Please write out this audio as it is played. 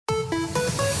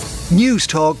News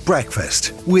Talk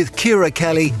Breakfast with Ciara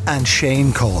Kelly and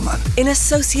Shane Coleman. In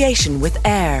association with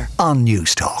AIR on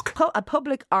News Talk. A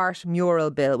public art mural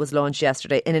bill was launched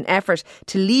yesterday in an effort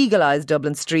to legalise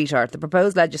Dublin street art. The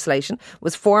proposed legislation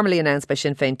was formally announced by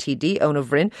Sinn Féin TD Ona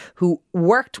Bhrinn, who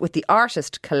worked with the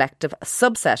Artist Collective, a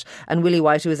subset, and Willie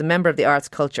White, who is a member of the Arts,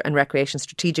 Culture and Recreation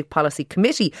Strategic Policy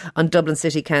Committee on Dublin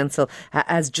City Council,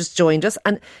 has just joined us.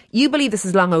 And you believe this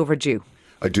is long overdue?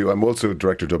 I do. I'm also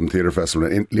director of Dublin Theatre Festival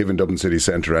and live in Dublin City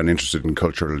Centre and interested in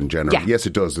culture in general. Yeah. Yes,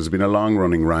 it does. There's been a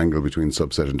long-running wrangle between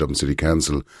Subset and Dublin City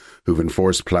Council who've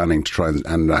enforced planning to try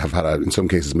and have had, in some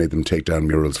cases, made them take down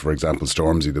murals. For example,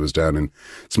 Stormzy that was down in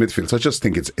Smithfield. So I just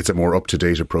think it's a more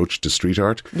up-to-date approach to street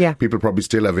art. Yeah. People probably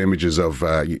still have images of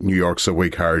New York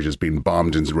subway carriages being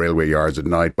bombed in railway yards at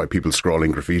night by people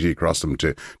scrawling graffiti across them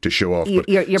to show off.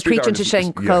 You're preaching to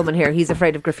Shane Coleman here. He's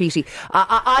afraid of graffiti.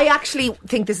 I actually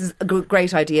think this is a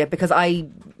great idea because I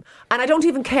don't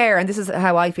even care, and this is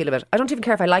how I feel about it. I don't even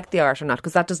care if I like the art or not,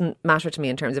 because that doesn't matter to me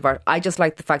in terms of art. I just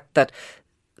like the fact that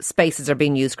spaces are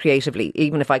being used creatively,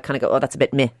 even if I kind of go, oh, that's a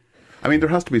bit meh. I mean, there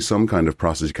has to be some kind of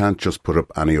process. You can't just put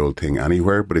up any old thing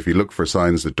anywhere. But if you look for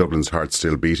signs that Dublin's heart's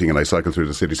still beating, and I cycled through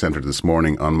the city centre this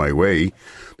morning on my way,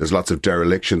 there's lots of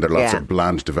dereliction, there are lots of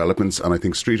bland developments, and I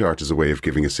think street art is a way of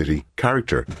giving a city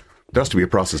character. There has to be a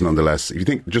process nonetheless. If you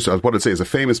think, just what I'd say is a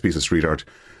famous piece of street art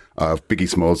of Biggie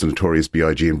Smalls, the Notorious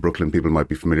B.I.G. in Brooklyn, people might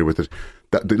be familiar with it,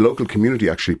 that the local community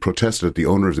actually protested at the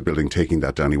owner of the building taking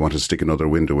that down. He wanted to stick another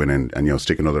window in and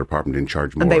stick another apartment in,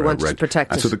 charge more rent. And they wanted rent. to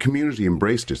protect it. And so the community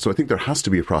embraced it. So I think there has to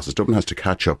be a process. Dublin has to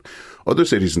catch up. Other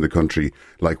cities in the country,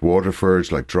 like Waterford,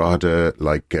 like Drogheda,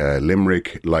 like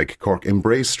Limerick, like Cork,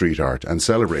 embrace street art and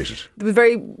celebrate it.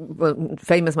 There was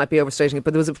famous might be overstating it,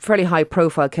 but there was a fairly high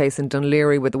profile case in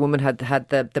Dunleary where the woman had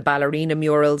the ballerina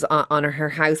murals on her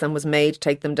house and was made to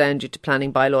take them down due to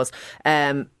planning bylaws.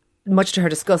 Much to her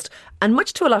disgust and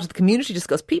much to a lot of the community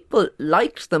disgust. People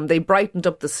liked them. They brightened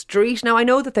up the street. Now I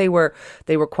know that they were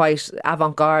quite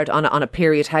avant-garde on a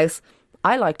period house.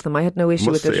 I liked them. I had no issue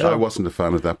with it at all. I wasn't a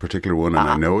fan of that particular one, and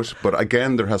I know it. But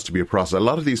again, there has to be a process. A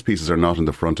lot of these pieces are not in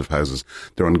the front of houses.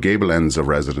 They're on gable ends of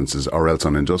residences or else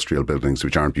on industrial buildings,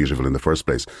 which aren't beautiful in the first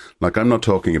place. Like, I'm not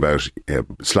talking about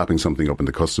slapping something up in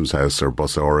the Customs House or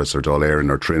Busaoris or Dáil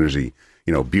Éireann or Trinity.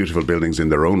 You know, beautiful buildings in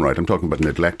their own right. I'm talking about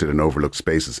neglected and overlooked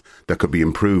spaces that could be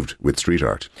improved with street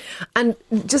art. And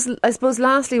just, I suppose,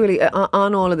 lastly, really,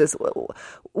 on all of this,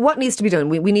 what needs to be done?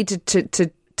 We need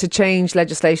to change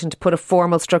legislation to put a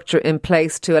formal structure in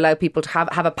place to allow people to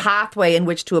have a pathway in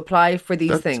which to apply for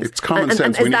these things. It's common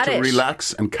sense. We need to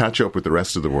relax and catch up with the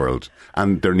rest of the world,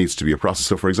 and there needs to be a process.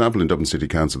 So, for example, in Dublin City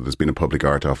Council, there's been a public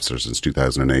art officer since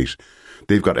 2008.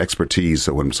 They've got expertise,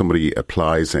 so when somebody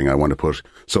applies saying, I want to put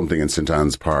something in St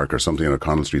Anne's Park or something on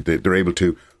O'Connell Street, they're able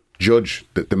to judge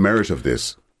the merit of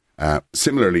this.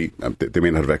 Similarly, they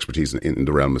may not have expertise in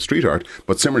the realm of street art,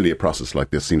 but similarly a process like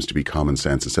this seems to be common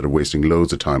sense instead of wasting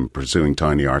loads of time pursuing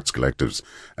tiny arts collectives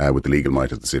with the legal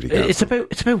might of the city council.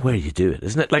 It's about where you do it,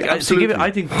 isn't it? Like, absolutely. I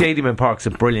think Dalymount Park's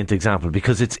a brilliant example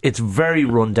because it's very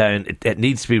run down. It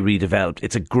needs to be redeveloped.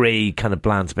 It's a grey kind of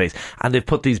bland space, and they've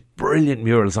put these brilliant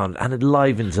murals on, and it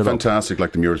livens it up. Fantastic,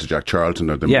 like the murals to Jack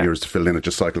Charlton or the murals to Phil Lynott. I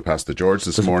just cycled past the George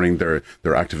this morning. They're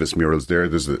activist murals there.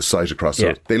 There's a site across.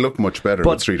 So they look much better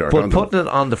with street art. But putting it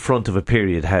on the front of a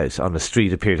period house, on a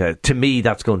street of period house, to me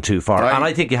that's going too far. And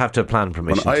I think you have to have planning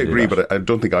permission. I agree, but I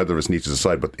don't think either of us need to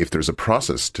decide. But if there's a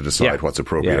process to decide what's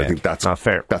appropriate, I think that's not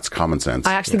fair. That's common sense.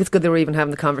 I actually think it's good that we're even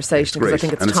having the conversation because I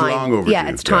think it's time. It's long overdue. Yeah,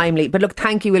 it's timely. But look,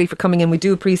 thank you, Willie, for coming in. We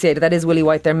do appreciate it. That is Willie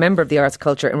White, they're member of the Arts,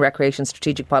 Culture and Recreation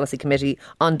Strategic Policy Committee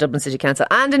on Dublin City Council,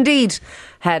 and indeed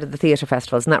head of the Theatre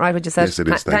Festival. Isn't that right, what you said? Yes, it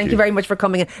is. Thank you very much for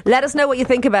coming in. Let us know what you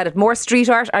think about it. More street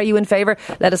art, are you in favour?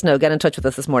 Let us know. Get in touch with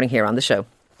us this morning here on the show.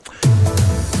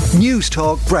 News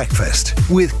Talk Breakfast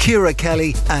with Ciara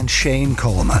Kelly and Shane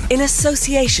Coleman. In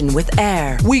association with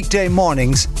AIR. Weekday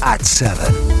mornings at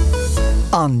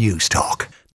 7 on News Talk.